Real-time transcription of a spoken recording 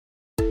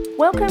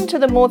Welcome to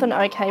the More Than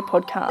Okay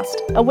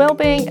podcast, a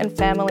wellbeing and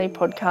family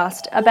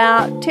podcast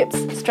about tips,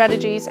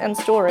 strategies and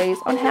stories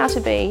on how to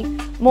be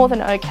more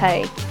than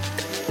okay.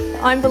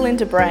 I'm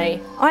Belinda Bray.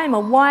 I am a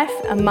wife,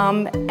 a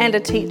mum and a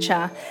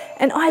teacher,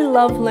 and I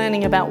love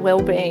learning about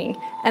wellbeing,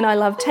 and I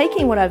love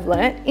taking what I've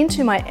learnt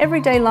into my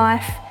everyday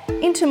life,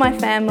 into my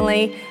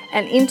family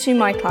and into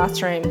my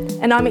classroom,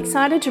 and I'm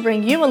excited to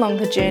bring you along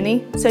the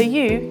journey so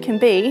you can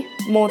be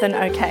more than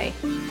okay.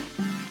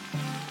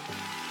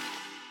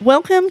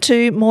 Welcome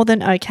to More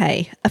Than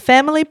Okay, a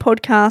family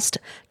podcast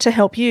to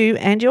help you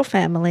and your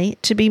family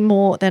to be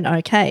more than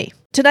okay.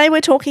 Today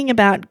we're talking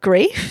about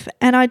grief,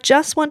 and I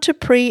just want to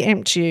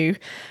preempt you.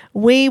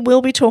 We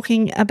will be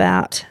talking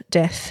about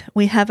death.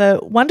 We have a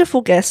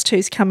wonderful guest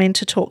who's come in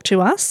to talk to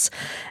us,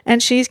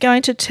 and she's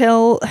going to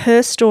tell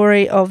her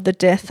story of the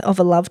death of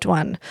a loved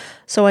one.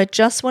 So I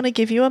just want to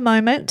give you a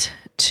moment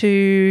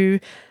to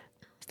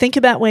think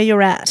about where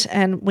you're at,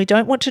 and we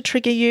don't want to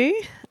trigger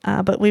you.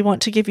 But we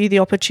want to give you the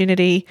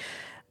opportunity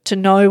to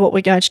know what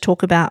we're going to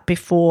talk about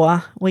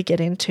before we get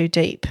in too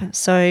deep.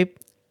 So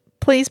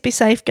please be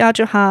safe, guard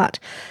your heart.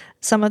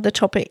 Some of the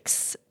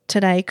topics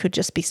today could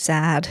just be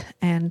sad,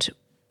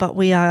 but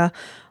we are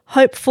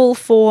hopeful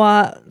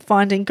for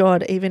finding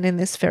God even in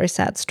this very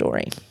sad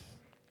story.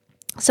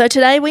 So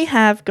today we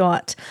have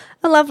got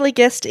a lovely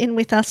guest in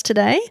with us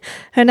today.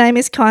 Her name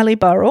is Kylie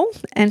Burrell,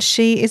 and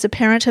she is a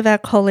parent of our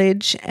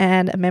college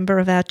and a member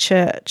of our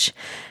church.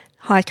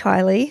 Hi,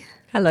 Kylie.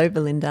 Hello,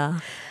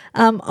 Belinda.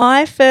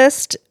 I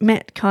first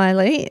met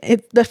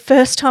Kylie. The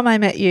first time I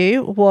met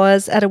you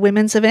was at a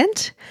women's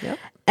event,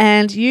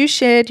 and you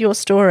shared your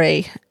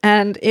story,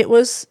 and it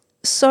was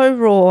so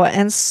raw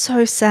and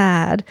so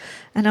sad,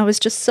 and I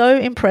was just so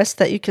impressed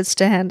that you could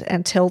stand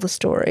and tell the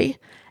story.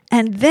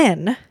 And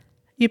then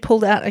you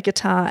pulled out a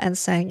guitar and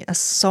sang a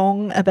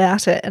song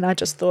about it, and I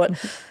just thought,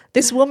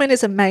 this woman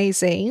is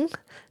amazing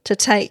to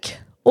take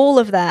all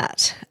of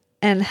that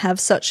and have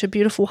such a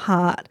beautiful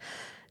heart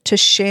to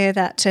share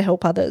that to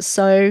help others.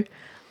 So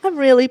I'm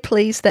really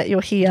pleased that you're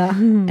here,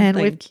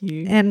 Thank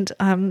you. And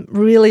I'm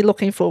really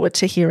looking forward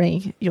to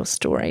hearing your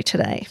story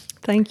today.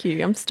 Thank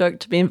you. I'm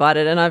stoked to be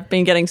invited, and I've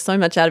been getting so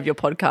much out of your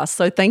podcast,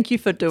 so thank you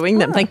for doing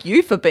them. Thank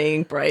you for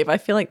being brave. I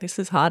feel like this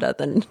is harder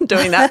than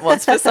doing that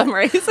was for some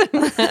reason.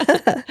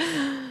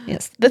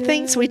 Yes, the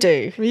things we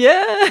do.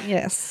 Yeah.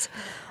 Yes.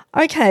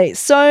 Okay,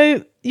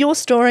 so your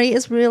story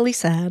is really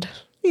sad.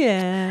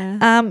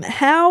 Yeah.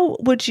 How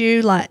would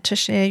you like to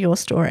share your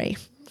story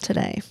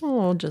today?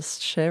 I'll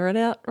just share it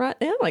out right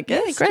now, I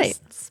guess. Yeah, great.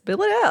 Just spill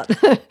it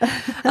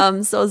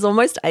out. So it was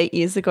almost 8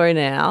 years ago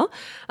now.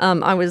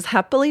 I was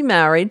happily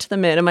married to the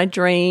man of my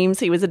dreams.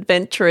 He was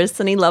adventurous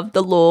and he loved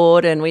the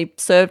Lord, and we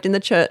served in the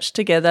church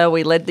together.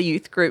 We led the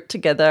youth group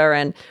together,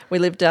 and we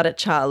lived out at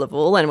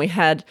Charleville, and we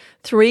had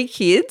 3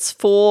 kids,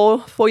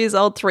 4 years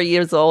old, 3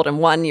 years old and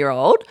 1 year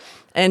old.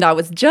 And I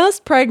was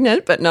just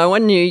pregnant, but no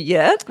one knew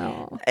yet.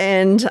 Oh.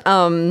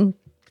 And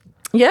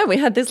we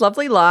had this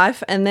lovely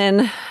life, and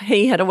then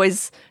he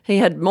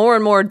had more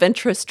and more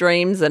adventurous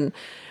dreams, and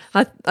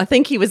I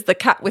think he was the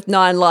cat with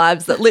 9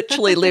 lives that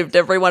literally lived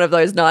every one of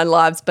those 9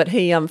 lives, but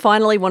he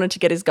finally wanted to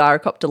get his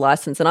gyrocopter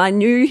license, and I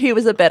knew he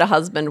was a better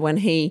husband when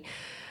he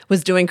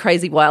was doing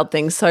crazy wild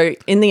things. So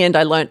in the end,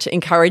 I learnt to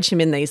encourage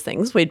him in these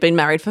things. We'd been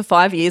married for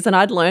 5 years, and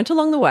I'd learnt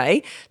along the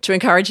way to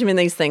encourage him in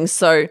these things.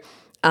 So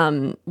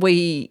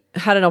we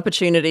had an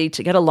opportunity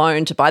to get a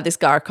loan to buy this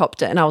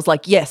gyrocopter, and I was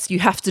like, yes, you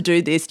have to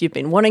do this. You've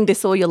been wanting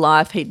this all your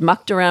life. He'd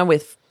mucked around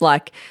with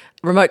like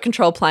remote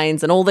control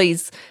planes and all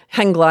these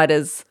hang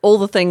gliders, all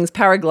the things,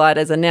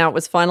 paragliders, and now it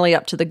was finally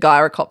up to the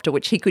gyrocopter,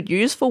 which he could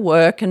use for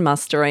work and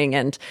mustering,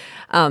 and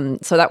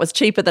so that was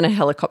cheaper than a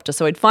helicopter.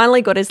 So he'd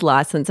finally got his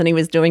license, and he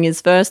was doing his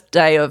first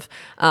day of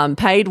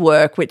paid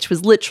work, which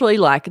was literally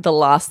like the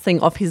last thing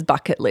off his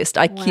bucket list.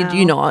 I kid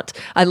you not.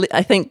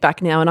 I think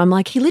back now and I'm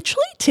like, he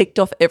literally ticked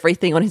off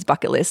everything on his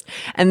bucket list,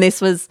 and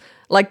this was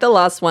like the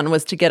last one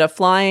was to get a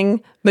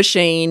flying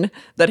machine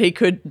that he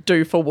could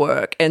do for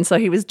work. And so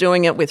he was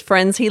doing it with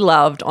friends he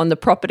loved on the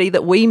property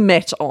that we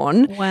met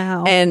on.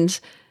 Wow. And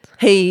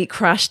he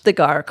crashed the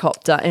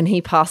gyrocopter and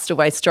he passed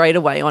away straight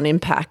away on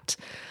impact.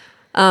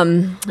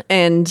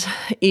 And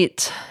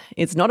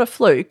it's not a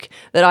fluke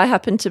that I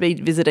happened to be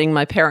visiting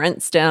my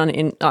parents down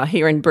in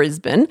here in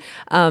Brisbane.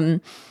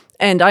 And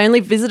I only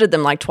visited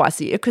them like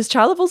twice a year because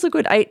Charleville's a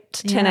good 8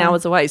 to 10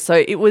 hours away. So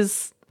it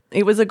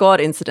was a God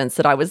incidence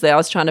that I was there. I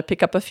was trying to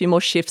pick up a few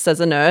more shifts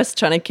as a nurse,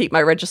 trying to keep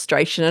my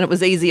registration, and it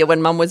was easier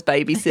when Mum was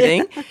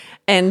babysitting.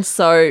 And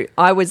so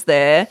I was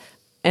there,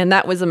 and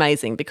that was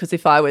amazing because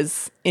if I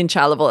was in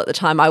Charleville at the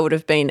time, I would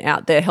have been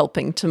out there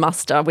helping to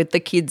muster with the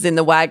kids in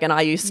the wagon.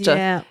 I used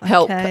to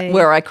help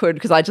where I could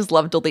because I just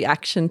loved all the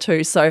action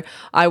too. So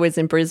I was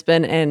in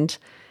Brisbane, and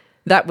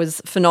that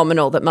was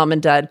phenomenal that Mum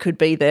and Dad could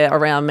be there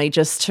around me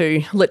just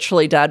to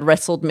literally Dad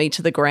wrestled me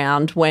to the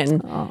ground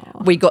when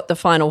we got the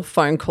final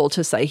phone call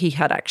to say he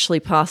had actually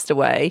passed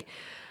away.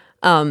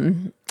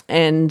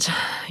 And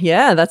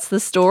yeah, that's the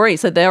story.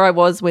 So there I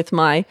was with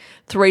my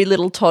 3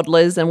 little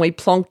toddlers, and we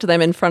plonked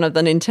them in front of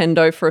the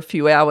Nintendo for a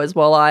few hours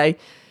while I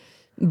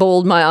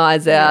bawled my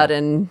eyes out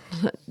and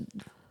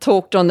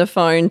talked on the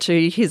phone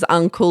to his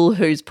uncle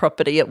whose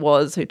property it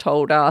was, who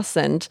told us,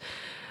 and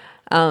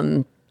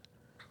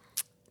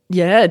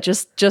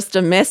just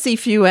a messy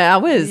few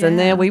hours, and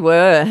there we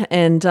were.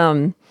 And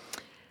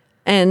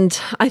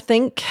I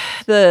think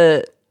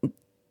the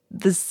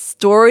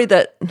story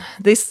that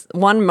this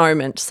one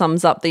moment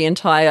sums up the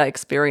entire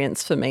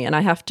experience for me, and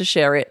I have to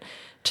share it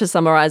to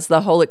summarize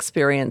the whole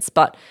experience.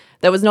 But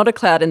there was not a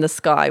cloud in the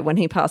sky when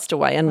he passed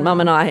away, and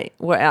Mum and I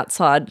were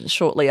outside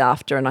shortly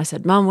after, and I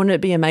said, Mum, wouldn't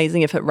it be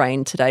amazing if it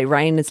rained today?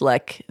 Rain is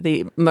like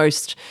the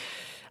most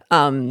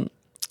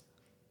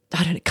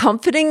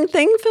comforting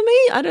thing for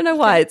me. I don't know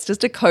why. It's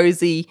just a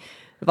cozy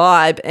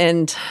vibe.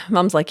 And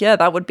Mum's like, yeah,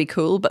 that would be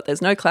cool, but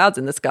there's no clouds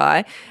in the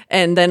sky.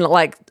 And then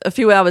like a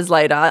few hours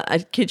later, I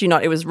kid you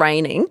not, it was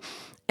raining.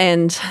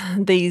 And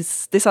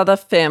this other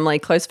family,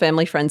 close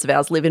family friends of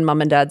ours, live in Mum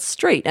and Dad's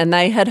street, and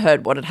they had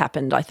heard what had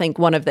happened. I think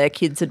one of their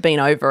kids had been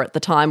over at the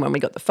time when we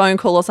got the phone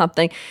call or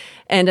something.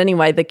 And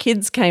anyway, the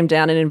kids came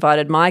down and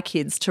invited my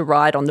kids to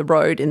ride on the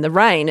road in the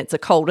rain. It's a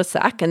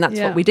cul-de-sac, and that's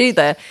what we do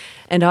there.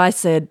 And I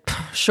said,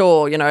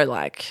 sure,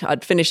 like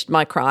I'd finished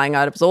my crying.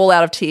 I was all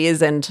out of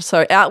tears. And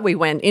so out we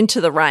went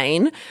into the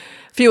rain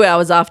a few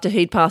hours after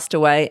he'd passed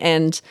away.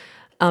 And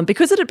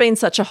because it had been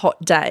such a hot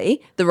day,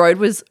 the road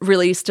was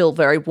really still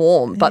very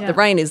warm, but the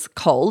rain is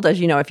cold. As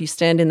you know, if you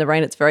stand in the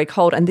rain, it's very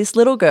cold. And this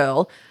little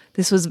girl,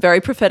 this was a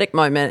very prophetic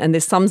moment, and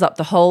this sums up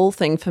the whole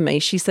thing for me.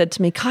 She said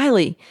to me,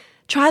 Kylie,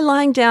 try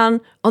lying down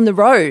on the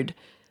road.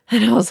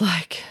 And I was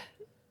like,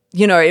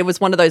 it was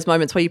one of those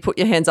moments where you put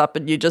your hands up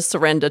and you just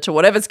surrender to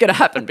whatever's going to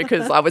happen,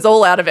 because I was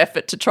all out of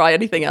effort to try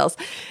anything else.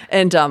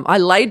 And I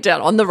laid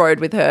down on the road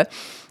with her,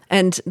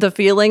 and the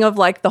feeling of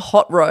like the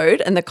hot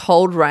road and the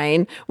cold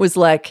rain was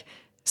like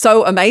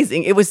so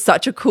amazing. It was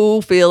such a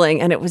cool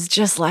feeling, and it was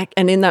just like,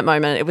 and in that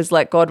moment, it was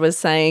like God was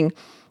saying,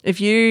 if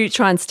you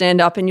try and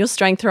stand up in your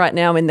strength right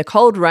now in the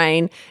cold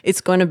rain, it's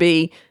going to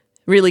be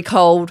really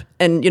cold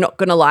and you're not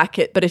going to like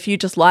it. But if you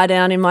just lie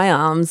down in my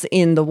arms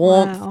in the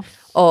warmth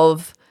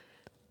of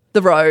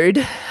the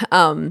road,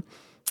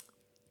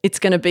 it's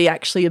going to be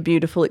actually a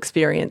beautiful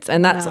experience.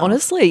 And that's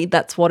honestly,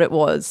 that's what it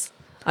was.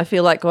 I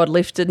feel like God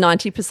lifted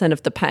 90%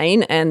 of the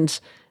pain, and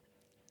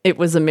it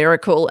was a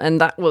miracle,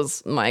 and that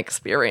was my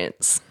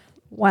experience.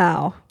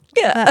 Wow.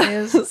 Yeah. That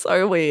is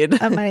so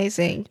weird.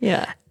 Amazing.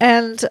 Yeah.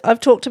 And I've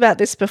talked about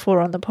this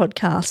before on the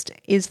podcast,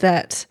 is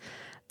that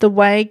the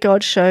way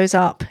God shows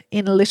up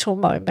in little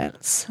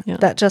moments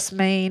that just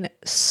mean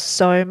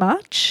so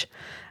much.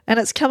 And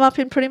it's come up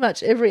in pretty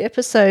much every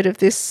episode of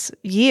this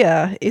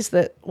year, is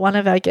that one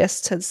of our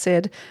guests had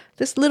said,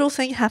 this little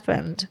thing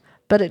happened,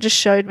 but it just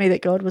showed me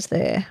that God was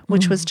there,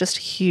 which was just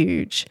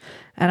huge.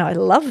 And I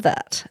love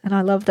that. And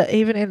I love that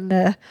even in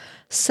the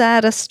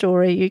saddest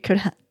story you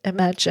could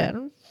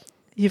imagine,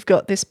 you've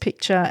got this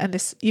picture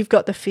and you've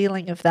got the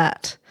feeling of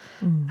that.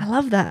 I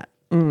love that.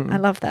 I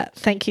love that.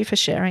 Thank you for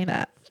sharing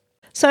that.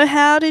 So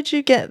how did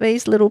you get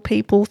these little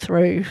people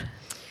through?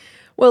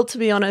 Well, to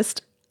be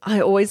honest, I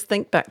always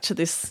think back to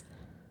this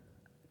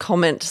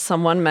comment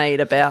someone made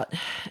about,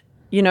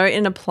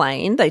 in a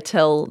plane, they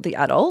tell the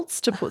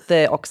adults to put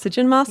their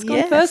oxygen mask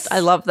on first. I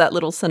love that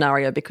little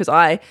scenario, because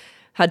I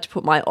had to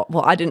put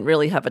I didn't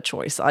really have a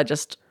choice. I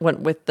just went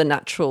with the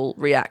natural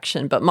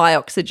reaction. But my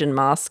oxygen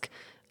mask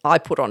I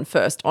put on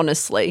first,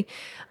 honestly.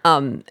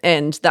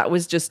 And that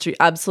was just to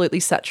absolutely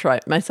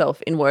saturate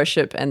myself in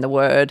worship and the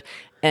word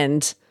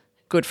and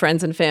good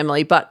friends and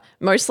family. But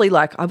mostly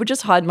like I would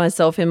just hide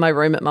myself in my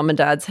room at Mum and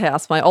Dad's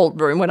house, my old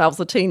room when I was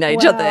a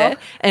teenager there.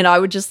 And I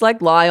would just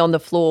like lie on the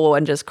floor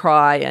and just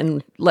cry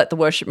and let the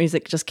worship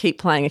music just keep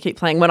playing and keep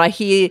playing. When I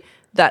hear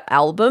that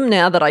album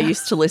now that I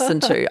used to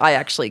listen to, I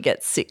actually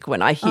get sick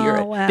when I hear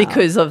it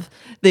because of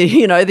the,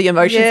 the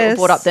emotions that were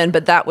brought up then.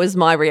 But that was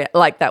my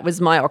that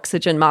was my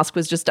oxygen mask,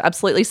 was just to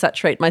absolutely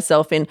saturate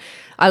myself in.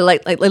 I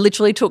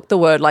literally took the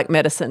word like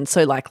medicine.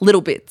 So like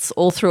little bits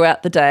all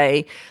throughout the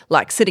day,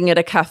 like sitting at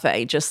a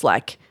cafe, just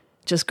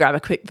grab a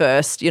quick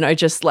verse,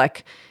 just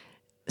like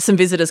some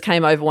visitors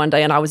came over one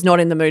day and I was not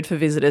in the mood for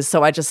visitors.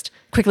 So I just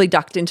quickly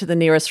ducked into the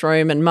nearest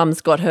room, and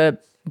Mum's got her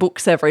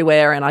books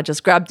everywhere, and I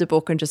just grabbed a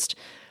book and just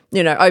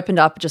opened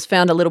up, just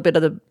found a little bit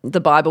of the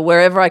Bible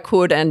wherever I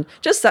could, and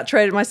just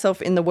saturated myself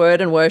in the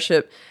word and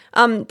worship.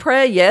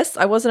 Prayer, yes.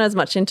 I wasn't as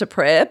much into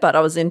prayer, but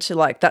I was into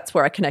that's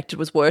where I connected,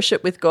 was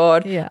worship with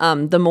God. Yeah.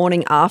 The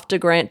morning after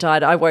Grant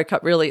died, I woke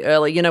up really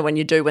early,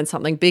 when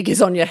something big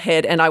is on your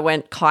head, and I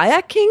went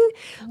kayaking,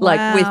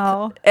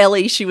 with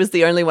Ellie. She was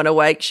the only one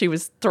awake. She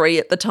was 3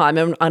 at the time,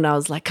 and I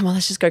was like, come on,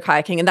 let's just go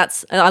kayaking. And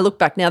I look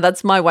back now,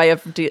 that's my way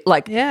of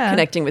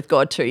connecting with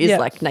God too, is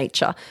like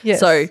nature. Yes.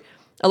 So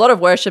a lot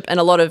of worship and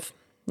a lot of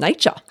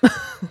nature.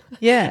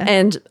 Yeah.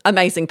 And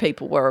amazing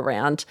people were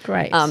around.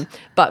 Great.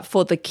 But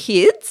for the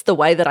kids, the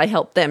way that I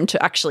helped them,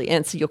 to actually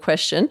answer your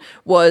question,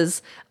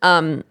 was,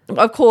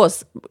 of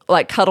course,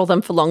 cuddle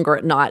them for longer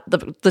at night.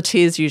 The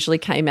tears usually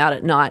came out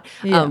at night.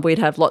 Yeah. We'd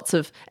have lots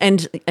of,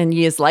 and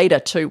years later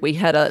too, we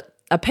had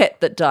a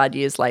pet that died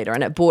years later,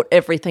 and it brought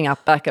everything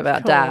up back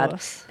about Dad.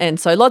 course. And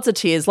so lots of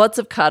tears, lots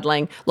of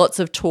cuddling, lots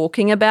of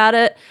talking about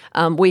it.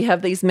 We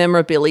have these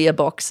memorabilia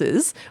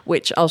boxes,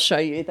 which I'll show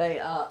you. They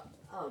are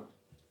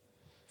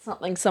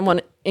something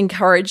someone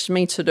encouraged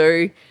me to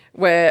do,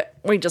 where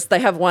they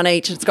have one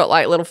each. It's got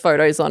like little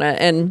photos on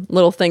it and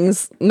little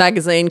things,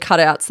 magazine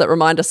cutouts that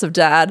remind us of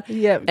Dad.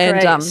 Yeah, and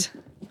great.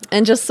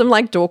 and just some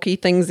like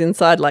dorky things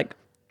inside, like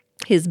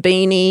his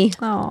beanie,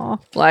 Oh,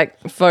 like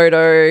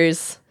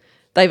photos.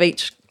 They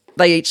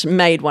each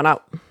made one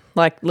up,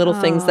 like little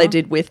things they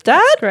did with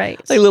Dad.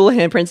 great. Like little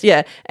handprints,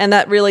 yeah. And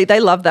that really, they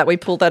love that. We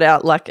pulled that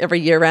out like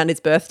every year around his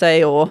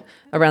birthday or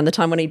around the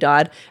time when he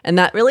died. And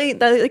that really,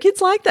 the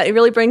kids like that. It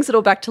really brings it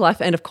all back to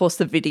life. And of course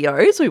the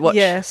videos, we watch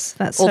yes,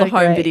 that's all so the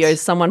home great. videos.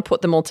 Someone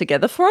put them all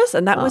together for us,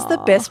 and that was the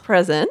best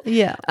present.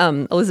 Yeah.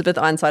 Elizabeth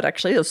Ironside,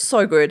 actually. It was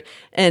so good.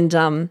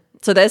 And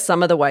so there's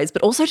some of the ways,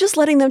 but also just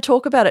letting them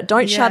talk about it.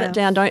 Don't shut Yeah. it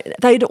down.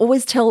 They'd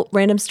always tell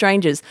random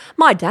strangers,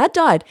 my dad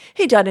died.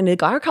 He died in a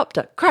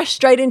gyrocopter, crashed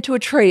straight into a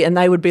tree. And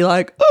they would be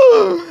like,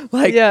 oh,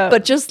 like, Yeah.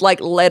 but just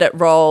like let it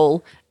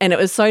roll. And it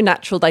was so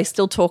natural. They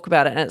still talk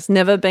about it. And it's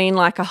never been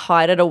like a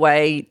hide it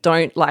away.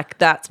 Don't, like,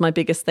 that's my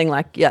biggest thing.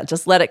 Like, yeah,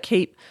 just let it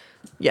keep,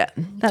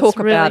 talk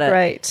really about it.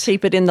 great.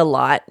 Keep it in the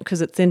light,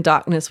 because it's in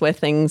darkness where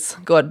things,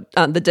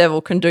 the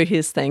devil can do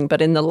his thing,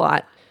 but in the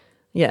light,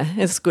 yeah,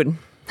 it's good.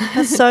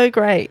 That's so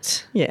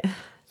great. Yeah.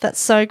 That's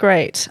so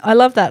great. I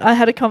love that. I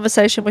had a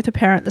conversation with a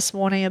parent this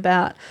morning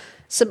about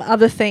some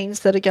other things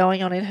that are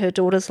going on in her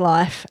daughter's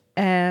life,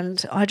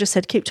 and I just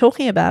said, keep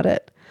talking about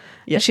it.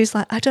 Yeah. And she's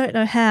like, I don't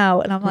know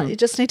how. And I'm like, you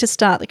just need to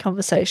start the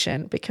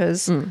conversation,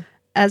 because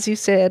as you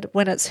said,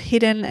 when it's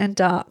hidden and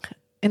dark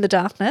in the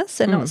darkness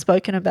and not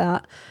spoken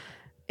about,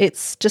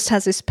 it's just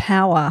has this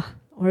power.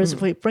 Whereas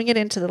if we bring it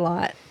into the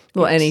light.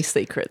 Well, it's- any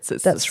secrets,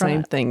 it's the that's same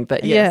right. thing.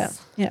 But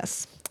yes. Yeah.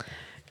 Yes.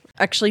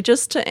 Actually,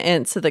 just to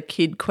answer the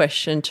kid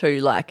question too,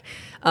 like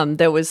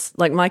there was,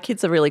 like, my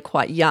kids are really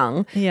quite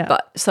young. Yeah.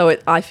 But so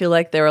I feel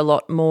like they're a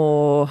lot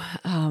more,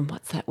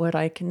 what's that word?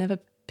 I can never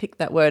pick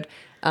that word.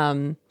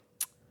 They're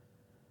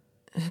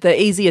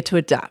easier to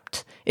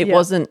adapt. It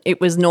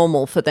was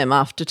normal for them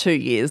after 2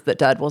 years that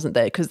Dad wasn't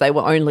there, because they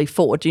were only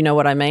 4. Do you know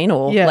what I mean?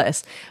 Or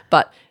less.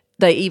 But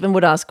they even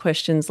would ask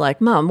questions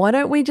like, Mum, why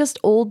don't we just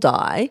all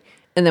die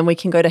and then we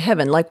can go to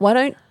heaven? Like, why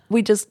don't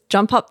we just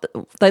jump up?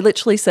 They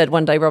literally said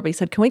one day, Robbie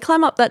said, can we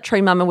climb up that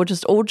tree, Mum, and we'll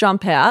just all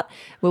jump out,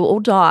 we'll all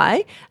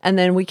die, and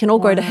then we can all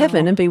go to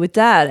heaven and be with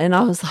Dad. And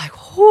I was like,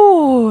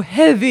 oh,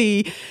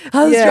 heavy.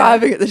 I was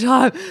driving at the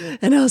time,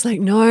 and I was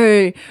like,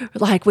 no,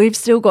 like, we've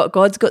still got,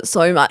 God's got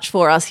so much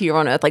for us here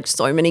on earth, like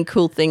so many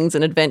cool things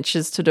and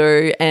adventures to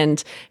do,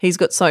 and he's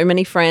got so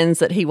many friends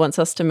that he wants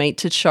us to meet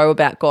to show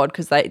about God,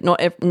 because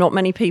not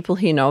many people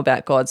here know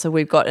about God, so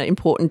we've got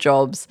important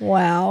jobs.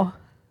 Wow.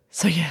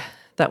 So yeah,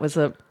 that was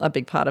a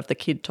big part of the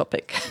kid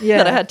topic Yeah.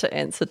 that I had to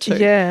answer to.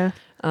 Yeah.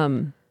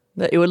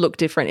 That it would look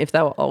different if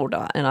they were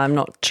older, and I'm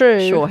not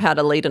True. sure how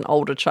to lead an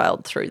older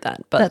child through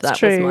that. But That's that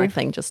true. was my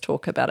thing, just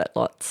talk about it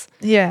lots,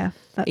 Yeah.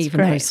 That's even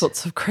great. those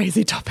sorts of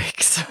crazy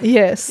topics.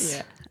 Yes.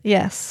 Yeah.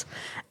 Yes.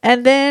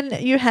 And then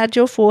you had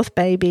your 4th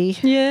baby,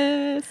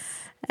 Yes.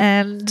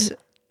 and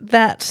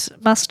that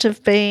must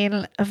have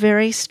been a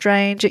very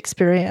strange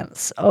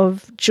experience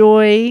of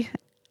joy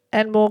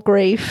and more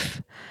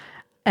grief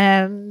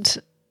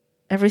and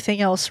everything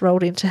else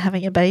rolled into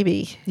having a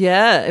baby.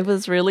 Yeah, it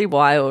was really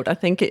wild. I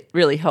think it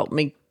really helped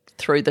me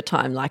through the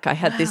time. Like, I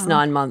had this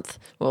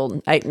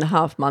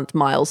 8.5 month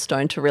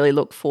milestone to really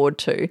look forward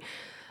to,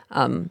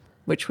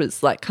 which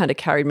was like kind of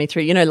carried me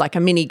through, like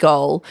a mini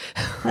goal,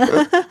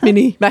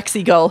 mini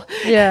maxi goal.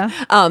 Yeah.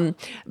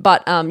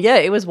 But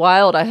it was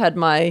wild. I had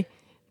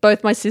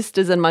both my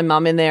sisters and my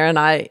mum in there, and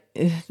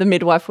the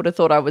midwife would have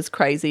thought I was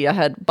crazy. I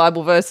had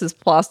Bible verses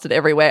plastered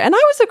everywhere, and I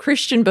was a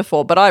Christian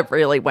before, but I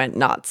really went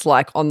nuts,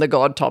 like, on the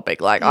God topic.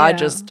 Like, I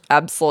just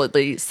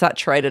absolutely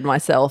saturated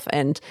myself.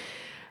 And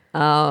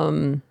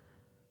a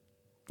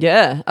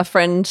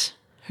friend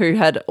who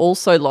had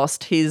also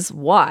lost his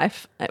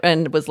wife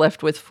and was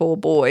left with 4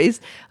 boys,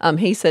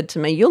 he said to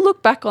me, you'll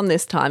look back on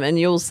this time and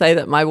you'll say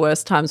that my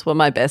worst times were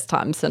my best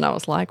times. And I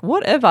was like,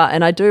 whatever.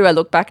 And I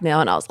look back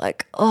now and I was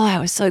like, oh, I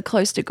was so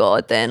close to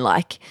God then.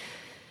 Like,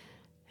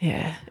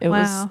 yeah, it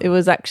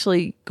was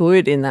actually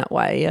good in that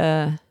way.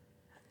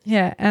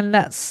 Yeah. And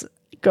that's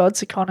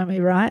God's economy,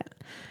 right?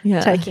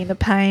 Yeah. Taking the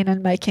pain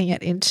and making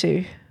it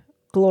into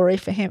glory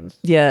for him.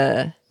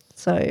 Yeah.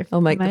 So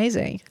make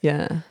amazing.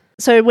 Yeah.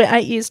 So we're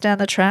 8 years down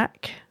the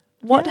track.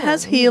 What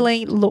has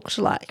healing looked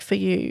like for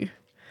you?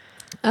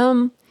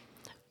 A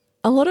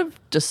lot of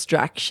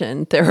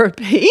distraction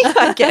therapy,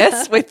 I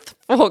guess, with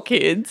 4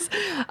 kids,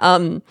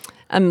 and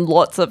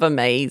lots of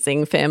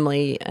amazing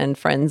family and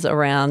friends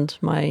around.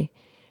 My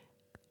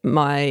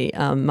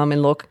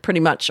mum-in-law pretty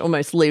much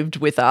almost lived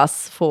with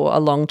us for a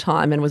long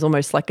time and was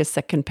almost like a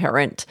second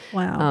parent.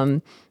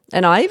 Wow.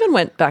 And I even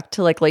went back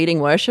to like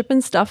leading worship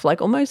and stuff like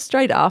almost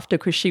straight after,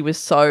 because she was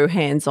so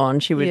hands-on.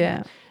 She would.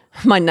 Yeah.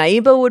 My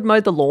neighbour would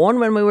mow the lawn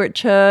when we were at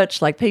church.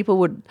 Like, people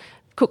would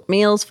cook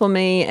meals for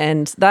me,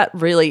 and that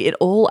really, it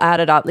all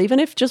added up. Even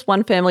if just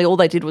one family, all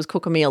they did was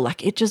cook a meal,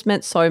 like it just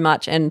meant so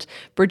much. And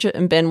Bridget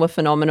and Ben were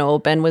phenomenal.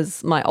 Ben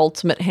was my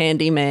ultimate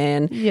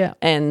handyman. Yeah.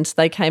 And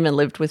they came and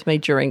lived with me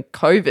during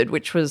COVID,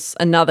 which was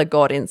another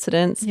God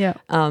incident. Yeah.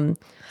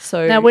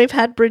 So now, we've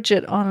had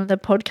Bridget on the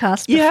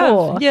podcast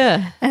before.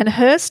 Yeah. And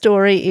her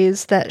story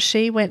is that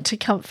she went to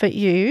comfort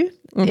you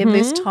in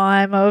this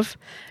time of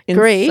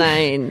grief.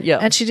 Insane. Yeah.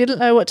 And she didn't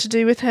know what to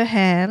do with her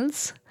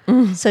hands.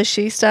 So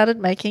she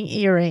started making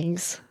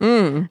earrings.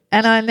 And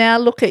I now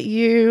look at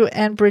you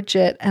and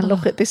Bridget and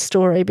look at this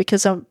story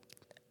because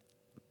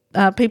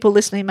people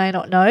listening may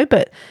not know,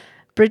 but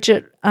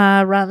Bridget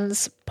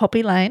runs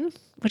Poppy Lane,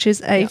 which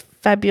is a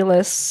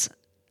fabulous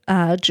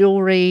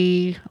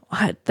jewellery.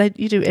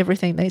 You do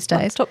everything these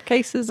days. Top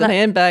cases and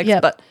handbags,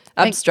 but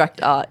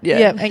abstract art.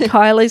 Yeah. And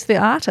Kylie's the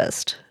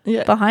artist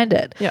behind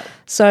it. Yeah.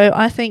 So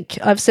I think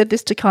I've said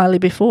this to Kylie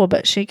before,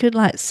 but she could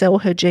like sell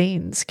her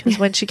jeans because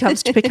when she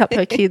comes to pick up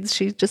her kids,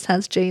 she just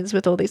has jeans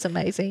with all these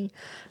amazing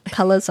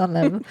colours on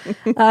them.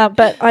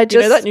 But I just...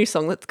 You know that new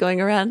song that's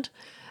going around?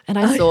 And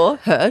I saw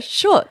her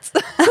shorts.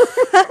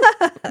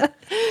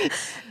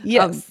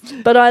 Yes.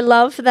 But I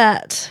love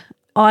that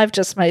I've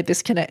just made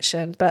this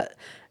connection, but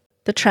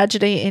the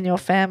tragedy in your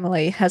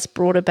family has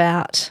brought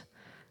about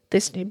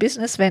this new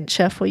business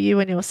venture for you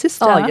and your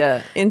sister. Oh,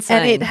 yeah. Insane.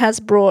 And it has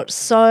brought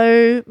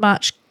so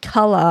much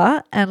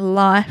colour and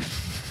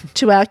life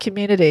to our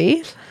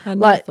community.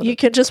 Like you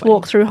can just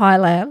walk through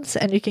Highlands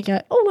and you can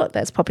go, oh, look,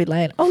 that's Poppy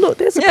Lane. Oh, look,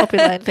 there's a Poppy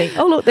Lane thing.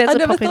 Oh, look, there's a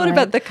Poppy Lane. I never thought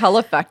about the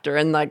colour factor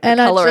and like the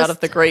colour out of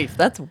the grief.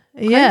 That's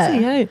crazy.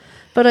 Hey?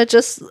 But I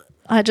just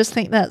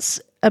think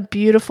that's a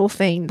beautiful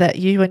thing that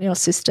you and your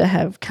sister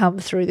have come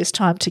through this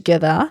time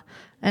together,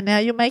 and now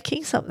you're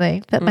making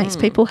something that makes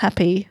people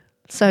happy.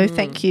 So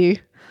thank you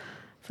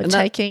for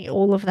taking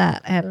all of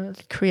that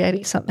and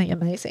creating something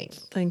amazing.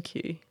 Thank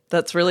you.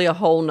 That's really a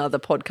whole nother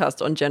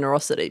podcast on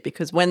generosity,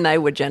 because when they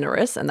were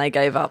generous and they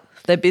gave up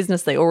their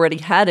business they already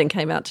had and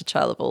came out to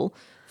Charleville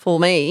for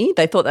me,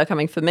 they thought they were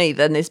coming for me,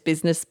 then this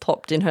business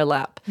popped in her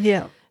lap.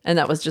 Yeah. And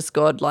that was just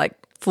God like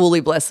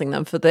fully blessing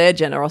them for their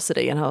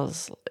generosity. And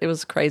it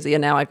was crazy.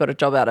 And now I got a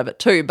job out of it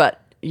too.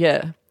 But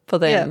yeah, for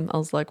them, I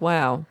was like,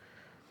 wow.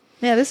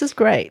 Yeah, this is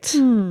great.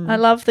 I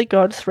love the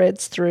God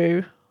threads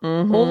through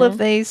all of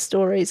these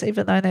stories,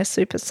 even though they're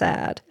super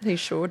sad. He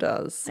sure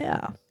does.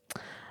 Yeah.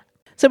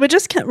 So we're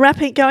just going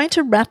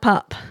to wrap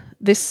up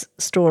this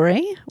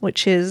story,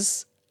 which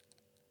is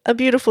a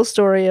beautiful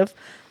story of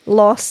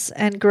loss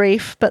and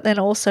grief, but then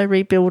also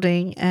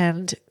rebuilding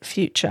and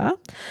future.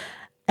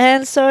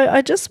 And so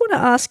I just want to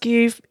ask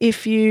you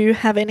if you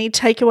have any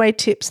takeaway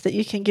tips that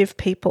you can give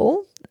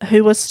people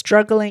who are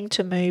struggling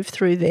to move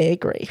through their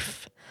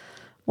grief.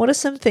 What are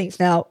some things?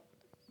 Now,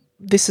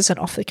 this isn't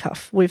off the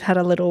cuff. We've had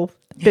a little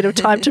bit of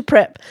time to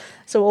prep.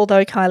 So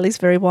although Kylie's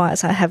very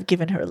wise, I have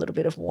given her a little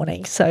bit of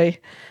warning. So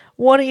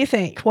what do you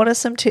think? What are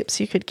some tips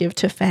you could give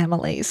to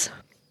families?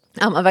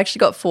 I've actually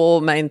got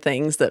 4 main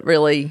things that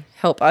really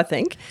help, I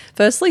think.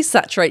 Firstly,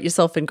 saturate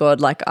yourself in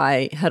God, like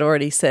I had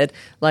already said.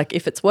 Like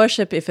if it's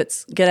worship, if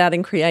it's get out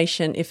in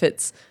creation, if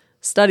it's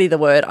study the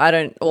word,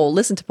 or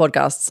listen to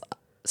podcasts,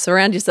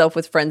 surround yourself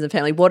with friends and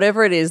family,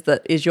 whatever it is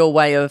that is your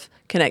way of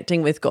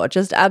connecting with God.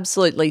 Just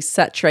absolutely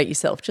saturate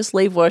yourself. Just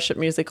leave worship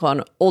music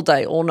on all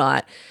day, all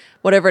night.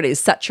 Whatever it is,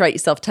 saturate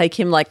yourself. Take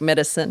him like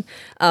medicine.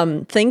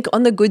 Think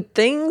on the good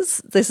things.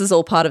 This is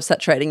all part of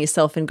saturating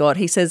yourself in God.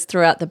 He says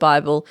throughout the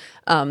Bible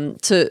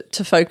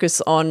to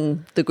focus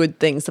on the good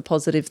things, the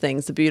positive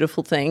things, the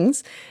beautiful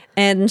things,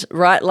 and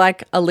write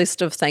like a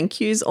list of thank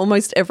yous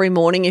almost every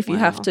morning if you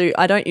have to.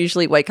 I don't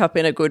usually wake up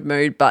in a good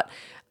mood, but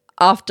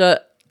after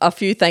a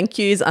few thank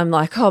yous, I'm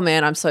like, oh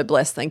man, I'm so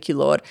blessed. Thank you,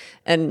 Lord.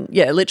 And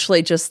yeah,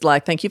 literally just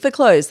like, thank you for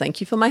clothes. Thank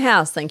you for my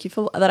house. Thank you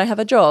for that I have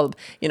a job,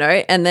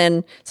 and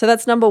then, so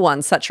that's number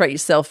 1, saturate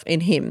yourself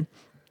in him.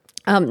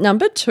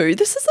 Number 2,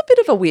 this is a bit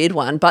of a weird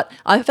one, but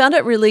I found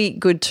it really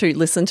good to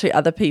listen to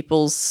other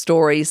people's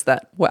stories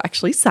that were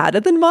actually sadder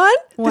than mine.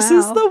 Wow. This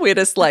is the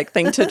weirdest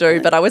thing to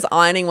do, but I was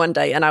ironing one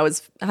day and I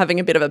was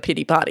having a bit of a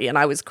pity party and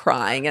I was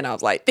crying and I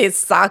was like, this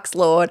sucks,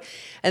 Lord.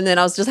 And then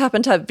I was just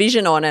happened to have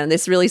Vision on, and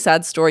this really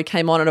sad story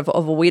came on of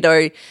a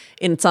widow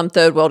in some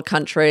third world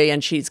country,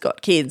 and she's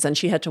got kids and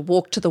she had to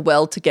walk to the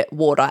well to get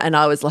water. And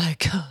I was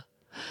like,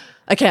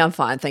 okay, I'm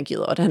fine. Thank you,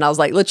 Lord. And I was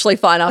like literally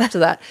fine after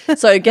that.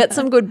 So get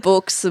some good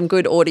books, some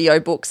good audio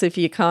books if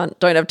you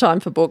don't have time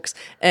for books.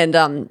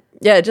 And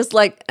just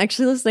like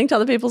actually listening to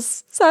other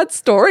people's sad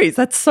stories.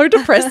 That's so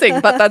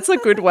depressing, but that's a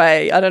good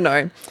way. I don't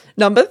know.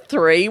 Number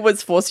 3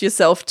 was force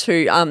yourself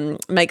to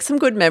make some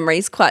good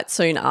memories quite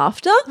soon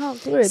after. Oh,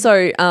 good.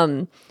 So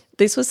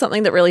this was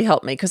something that really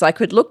helped me because I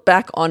could look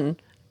back on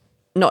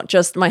not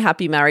just my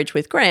happy marriage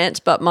with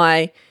Grant, but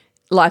my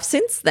life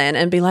since then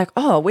and be like,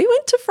 oh, we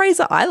went to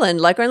Fraser Island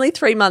like only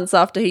 3 months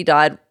after he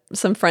died.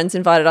 Some friends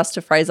invited us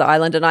to Fraser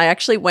Island and I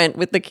actually went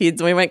with the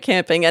kids and we went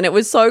camping and it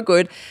was so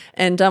good.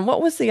 And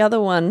what was the other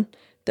one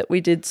that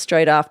we did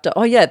straight after?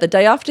 Oh yeah, the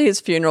day after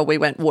his funeral we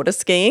went water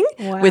skiing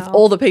with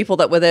all the people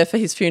that were there for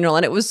his funeral,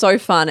 and it was so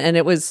fun. And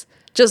it was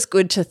just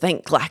good to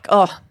think like,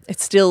 oh,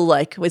 it's still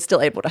like we're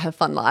still able to have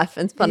fun life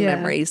and fun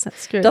memories.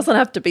 That's good. Doesn't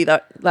have to be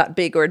that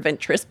big or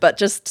adventurous, but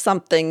just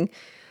something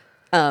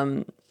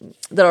that'll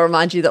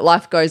remind you that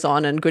life goes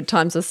on and good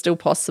times are still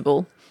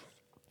possible.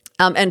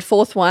 And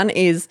fourth one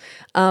is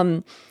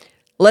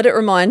let it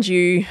remind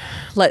you,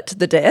 let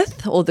the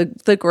death or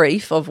the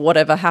grief of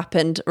whatever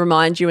happened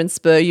remind you and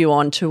spur you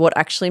on to what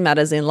actually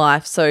matters in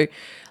life. So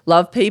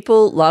love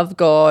people, love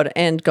God,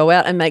 and go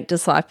out and make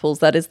disciples.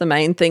 That is the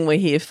main thing we're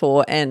here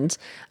for. And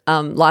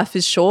life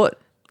is short,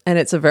 and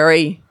it's a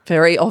very,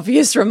 very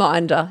obvious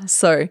reminder.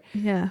 So,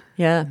 yeah.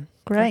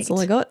 Great. That's all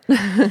I got.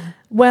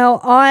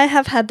 Well, I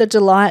have had the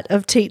delight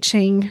of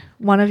teaching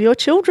one of your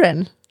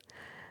children.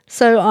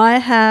 So I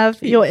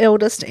have your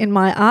eldest in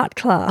my art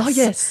class. Oh,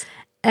 yes.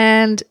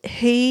 And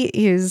he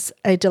is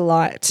a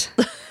delight.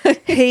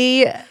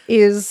 He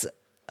is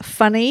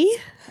funny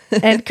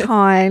and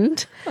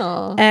kind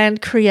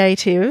and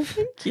creative.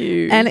 Thank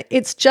you. And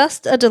it's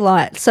just a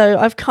delight. So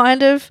I've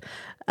kind of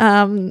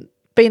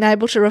been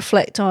able to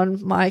reflect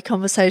on my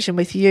conversation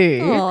with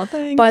you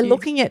by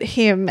looking at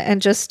him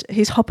and just,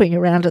 he's hopping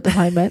around at the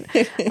moment,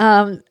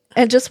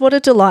 and just what a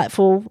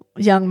delightful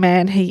young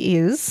man he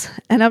is.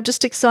 And I'm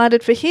just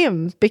excited for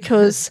him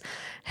because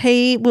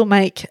he will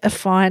make a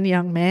fine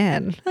young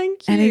man.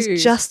 Thank you. And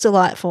he's just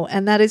delightful.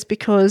 And that is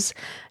because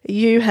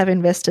you have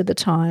invested the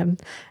time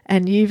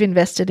and you've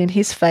invested in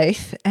his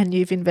faith and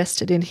you've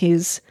invested in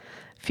his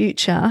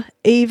future,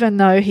 even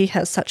though he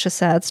has such a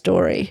sad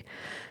story.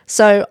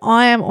 So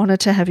I am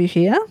honoured to have you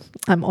here.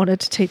 I'm honoured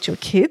to teach your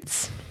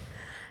kids.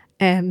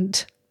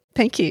 And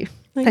thank you.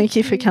 Thank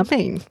you for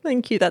coming.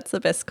 Thank you. That's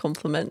the best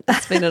compliment.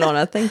 It's been an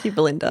honour. Thank you,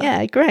 Belinda.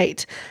 Yeah,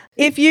 great.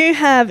 If you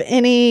have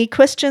any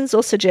questions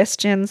or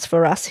suggestions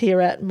for us here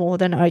at More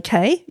Than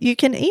OK, you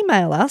can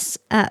email us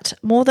at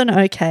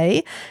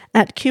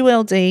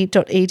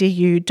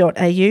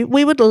morethanok@qld.edu.au.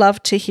 We would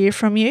love to hear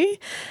from you.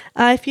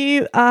 If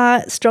you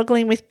are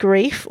struggling with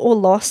grief or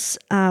loss,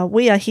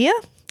 we are here.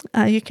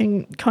 You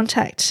can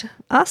contact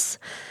us.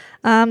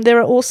 There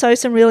are also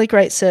some really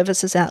great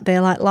services out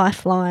there like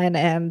Lifeline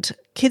and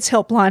Kids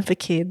Helpline for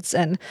Kids,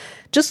 and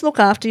just look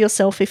after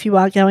yourself if you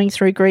are going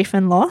through grief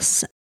and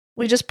loss.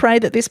 We just pray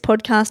that this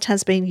podcast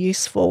has been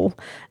useful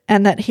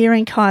and that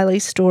hearing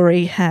Kylie's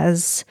story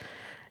has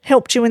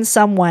helped you in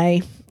some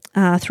way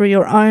through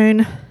your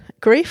own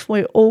grief.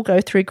 We all go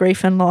through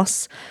grief and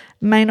loss.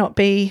 May not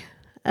be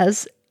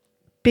as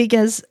big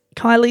as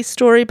Kylie's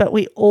story, but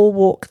we all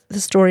walk the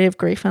story of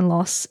grief and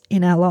loss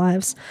in our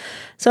lives.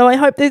 So I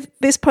hope that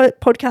this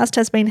podcast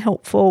has been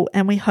helpful,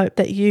 and we hope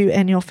that you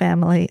and your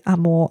family are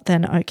more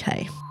than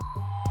okay.